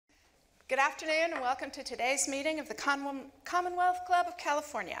Good afternoon and welcome to today's meeting of the Commonwealth Club of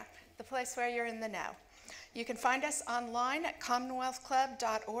California, the place where you're in the know. You can find us online at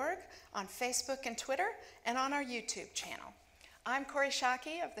commonwealthclub.org, on Facebook and Twitter, and on our YouTube channel. I'm Kori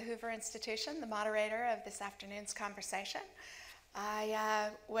Schake of the Hoover Institution, the moderator of this afternoon's conversation.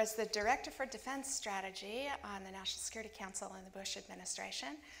 I was the Director for Defense Strategy on the National Security Council in the Bush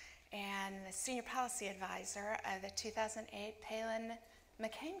administration and the Senior Policy Advisor of the 2008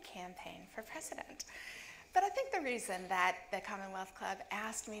 Palin-McCain campaign for president. But I think the reason that the Commonwealth Club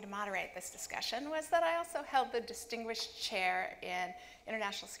asked me to moderate this discussion was that I also held the Distinguished Chair in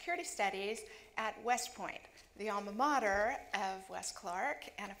International Security Studies at West Point, the alma mater of Wes Clark,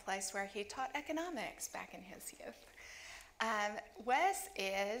 and a place where he taught economics back in his youth. Wes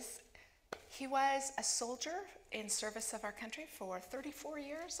was a soldier in service of our country for 34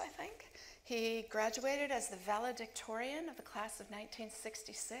 years, I think. He graduated as the valedictorian of the class of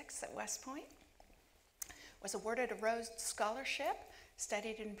 1966 at West Point, was awarded a Rhodes Scholarship,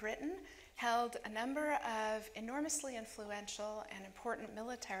 studied in Britain, held a number of enormously influential and important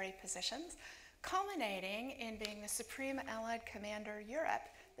military positions, culminating in being the Supreme Allied Commander Europe,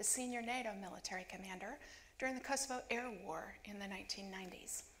 the senior NATO military commander, during the Kosovo Air War in the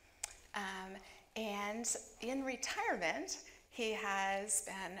 1990s. And in retirement, he has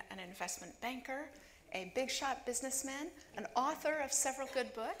been an investment banker, a big shot businessman, an author of several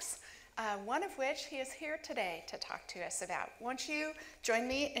good books, one of which he is here today to talk to us about. Won't you join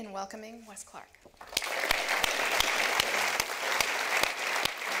me in welcoming Wes Clark?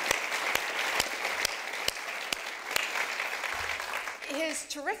 His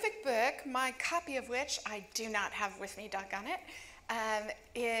terrific book, my copy of which I do not have with me, doggone it,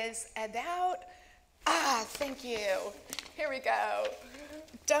 is about, thank you, here we go,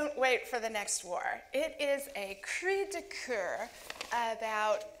 Don't Wait for the Next War. It is a cri de coeur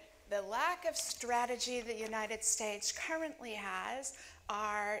about the lack of strategy the United States currently has,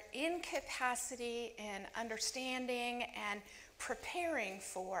 our incapacity in understanding and preparing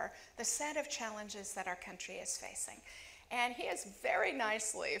for the set of challenges that our country is facing. And he has very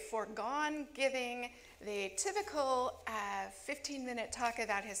nicely foregone giving the typical 15-minute talk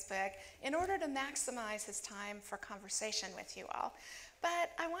about his book in order to maximize his time for conversation with you all.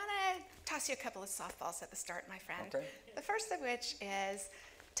 But I want to toss you a couple of softballs at the start, my friend. Okay. The first of which is,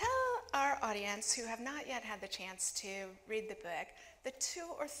 tell our audience who have not yet had the chance to read the book the 2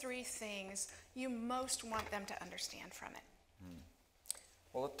 or 3 things you most want them to understand from it.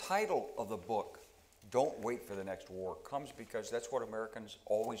 Well, the title of the book, Don't Wait for the Next War, comes because that's what Americans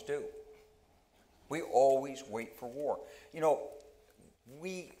always do. We always wait for war. You know,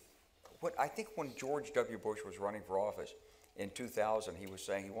 I think when George W. Bush was running for office in 2000, he was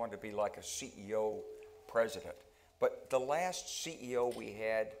saying he wanted to be like a CEO president. But the last CEO we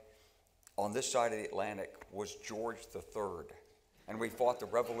had on this side of the Atlantic was George III, and we fought the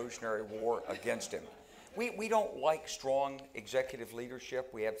Revolutionary War against him. We don't like strong executive leadership.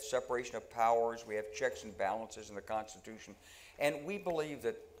 We have separation of powers. We have checks and balances in the Constitution. And we believe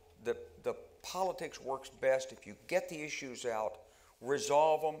that the politics works best if you get the issues out,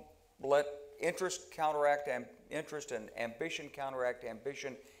 resolve them, let interest counteract interest and ambition counteract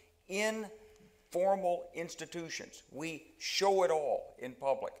ambition in formal institutions. We show it all in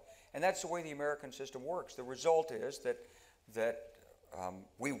public. And that's the way the American system works. The result is that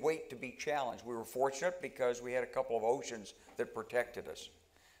we wait to be challenged. We were fortunate because we had a couple of oceans that protected us.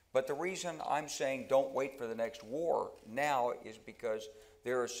 But the reason I'm saying don't wait for the next war now is because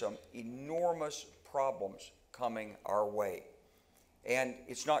there are some enormous problems coming our way. And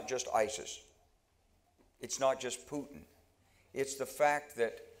it's not just ISIS. It's not just Putin. It's the fact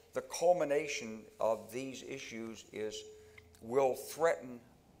that the culmination of these issues will threaten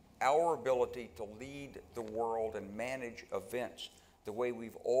our ability to lead the world and manage events the way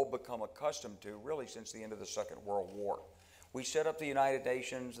we've all become accustomed to really since the end of the Second World War. We set up the United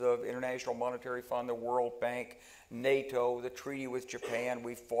Nations, the International Monetary Fund, the World Bank, NATO, the treaty with Japan.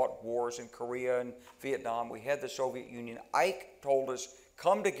 We fought wars in Korea and Vietnam. We had the Soviet Union. Ike told us,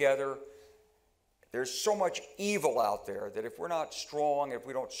 come together. There's so much evil out there that if we're not strong, if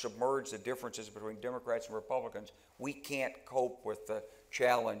we don't submerge the differences between Democrats and Republicans, we can't cope with the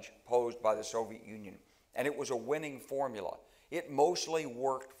challenge posed by the Soviet Union. And it was a winning formula. It mostly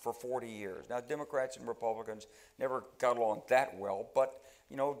worked for 40 years. Now, Democrats and Republicans never got along that well, but,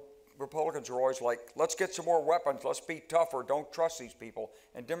 you know, Republicans are always like, let's get some more weapons, let's be tougher, don't trust these people.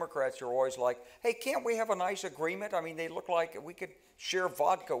 And Democrats are always like, hey, can't we have a nice agreement? I mean, they look like we could share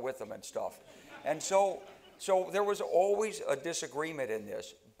vodka with them and stuff. And so there was always a disagreement in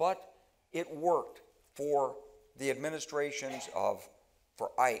this, but it worked for the administrations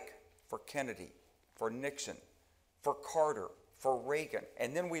for Ike, for Kennedy, for Nixon, for Carter, for Reagan,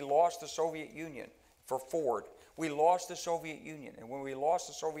 and then we lost the Soviet Union for Ford. We lost the Soviet Union, and when we lost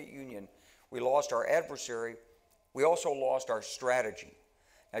the Soviet Union, we lost our adversary. We also lost our strategy.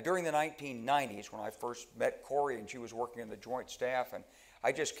 Now, during the 1990s, when I first met Kori and she was working in the Joint Staff, and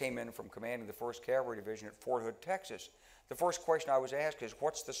I just came in from commanding the 1st Cavalry Division at Fort Hood, Texas, the first question I was asked is,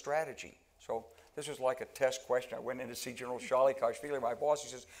 what's the strategy? So this was like a test question. I went in to see General Wesley, my boss. He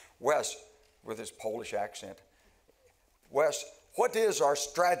says, Wes, with his Polish accent, Wes, what is our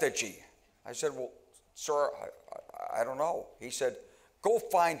strategy? I said, well, sir, I don't know. He said, go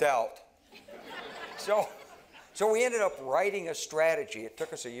find out. So we ended up writing a strategy. It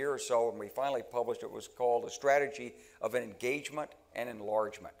took us a year or so, and we finally published it. It was called A Strategy of Engagement and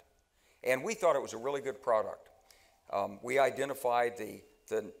Enlargement. And we thought it was a really good product. We identified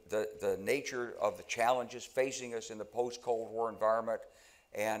the nature of the challenges facing us in the post-Cold War environment,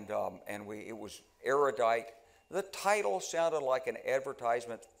 and it was erudite. The title sounded like an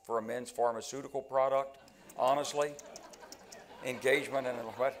advertisement for a men's pharmaceutical product, honestly. Engagement and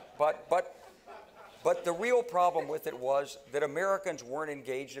but the real problem with it was that Americans weren't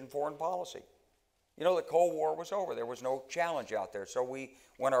engaged in foreign policy. You know, the Cold War was over. There was no challenge out there, so we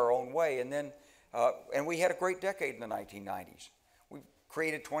went our own way. And then, and we had a great decade in the 1990s. We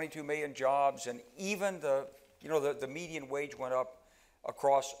created 22 million jobs, and even the median wage went up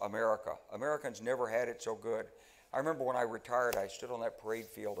across America. Americans never had it so good. I remember when I retired, I stood on that parade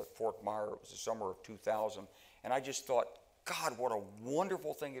field at Fort Myer. It was the summer of 2000, and I just thought, God, what a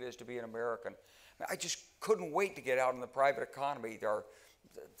wonderful thing it is to be an American. I just couldn't wait to get out in the private economy. The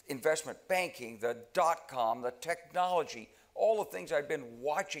investment banking, the dot-com, the technology, all the things I'd been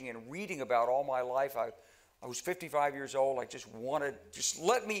watching and reading about all my life. I was 55 years old. I just wanted, just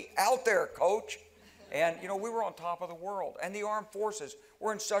let me out there, coach. And, you know, we were on top of the world. And the armed forces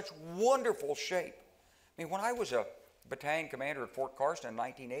were in such wonderful shape. I mean, when I was a battalion commander at Fort Carson in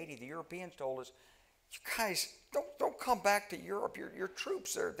 1980, the Europeans told us, you guys, don't come back to Europe. Your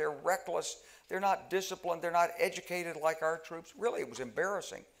troops, they're reckless. They're not disciplined. They're not educated like our troops. Really, it was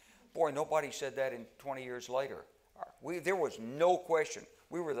embarrassing. Boy, nobody said that in 20 years later. There was no question.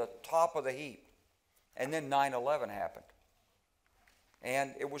 We were the top of the heap. And then 9/11 happened.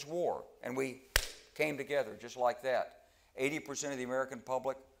 And it was war. And we came together just like that. 80% of the American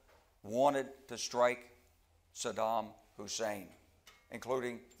public wanted to strike Saddam Hussein,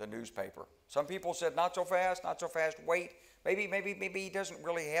 including the newspaper. Some people said, not so fast, wait. Maybe he doesn't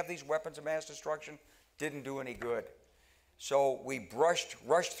really have these weapons of mass destruction. Didn't do any good. So we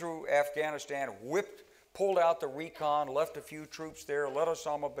rushed through Afghanistan, pulled out the recon, left a few troops there, let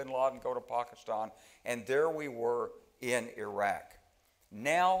Osama bin Laden go to Pakistan, and there we were in Iraq.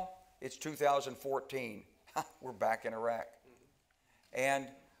 Now it's 2014. We're back in Iraq. And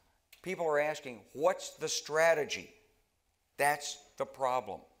people are asking, what's the strategy? That's the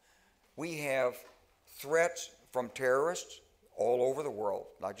problem. We have threats from terrorists all over the world,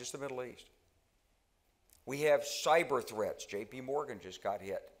 not just the Middle East. We have cyber threats. J.P. Morgan just got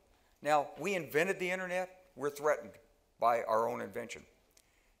hit. Now, we invented the internet. We're threatened by our own invention.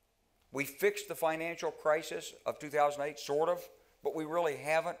 We fixed the financial crisis of 2008, sort of, but we really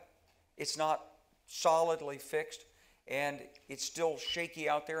haven't. It's not solidly fixed, and it's still shaky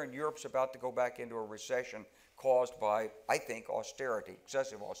out there, and Europe's about to go back into a recession caused by, I think, austerity,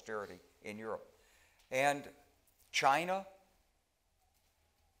 excessive austerity in Europe. And China,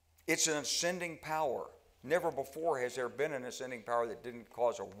 it's an ascending power. Never before has there been an ascending power that didn't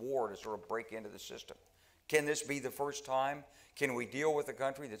cause a war to sort of break into the system. Can this be the first time? Can we deal with a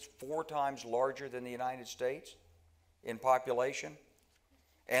country that's 4 times larger than the United States in population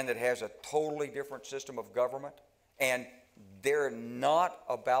and that has a totally different system of government? And they're not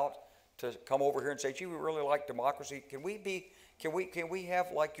about to come over here and say, gee, we really like democracy. Can we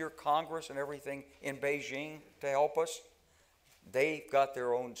have like your Congress and everything in Beijing to help us? They've got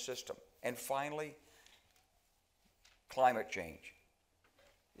their own system. And finally, climate change.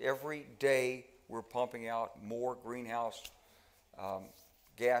 Every day we're pumping out more greenhouse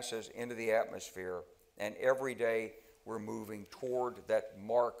gases into the atmosphere, and every day we're moving toward that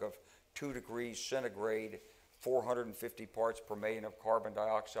mark of 2 degrees centigrade, 450 parts per million of carbon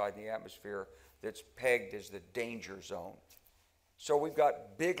dioxide in the atmosphere that's pegged as the danger zone. So we've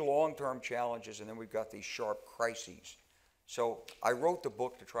got big long-term challenges, and then we've got these sharp crises. So I wrote the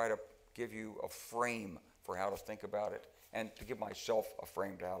book to try to give you a frame for how to think about it, and to give myself a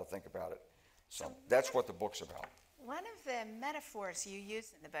frame to how to think about it. So that's what the book's about. One of the metaphors you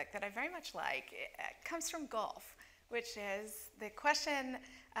use in the book that I very much like comes from golf, which is the question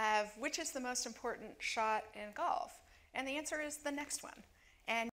of which is the most important shot in golf. And the answer is the next one. And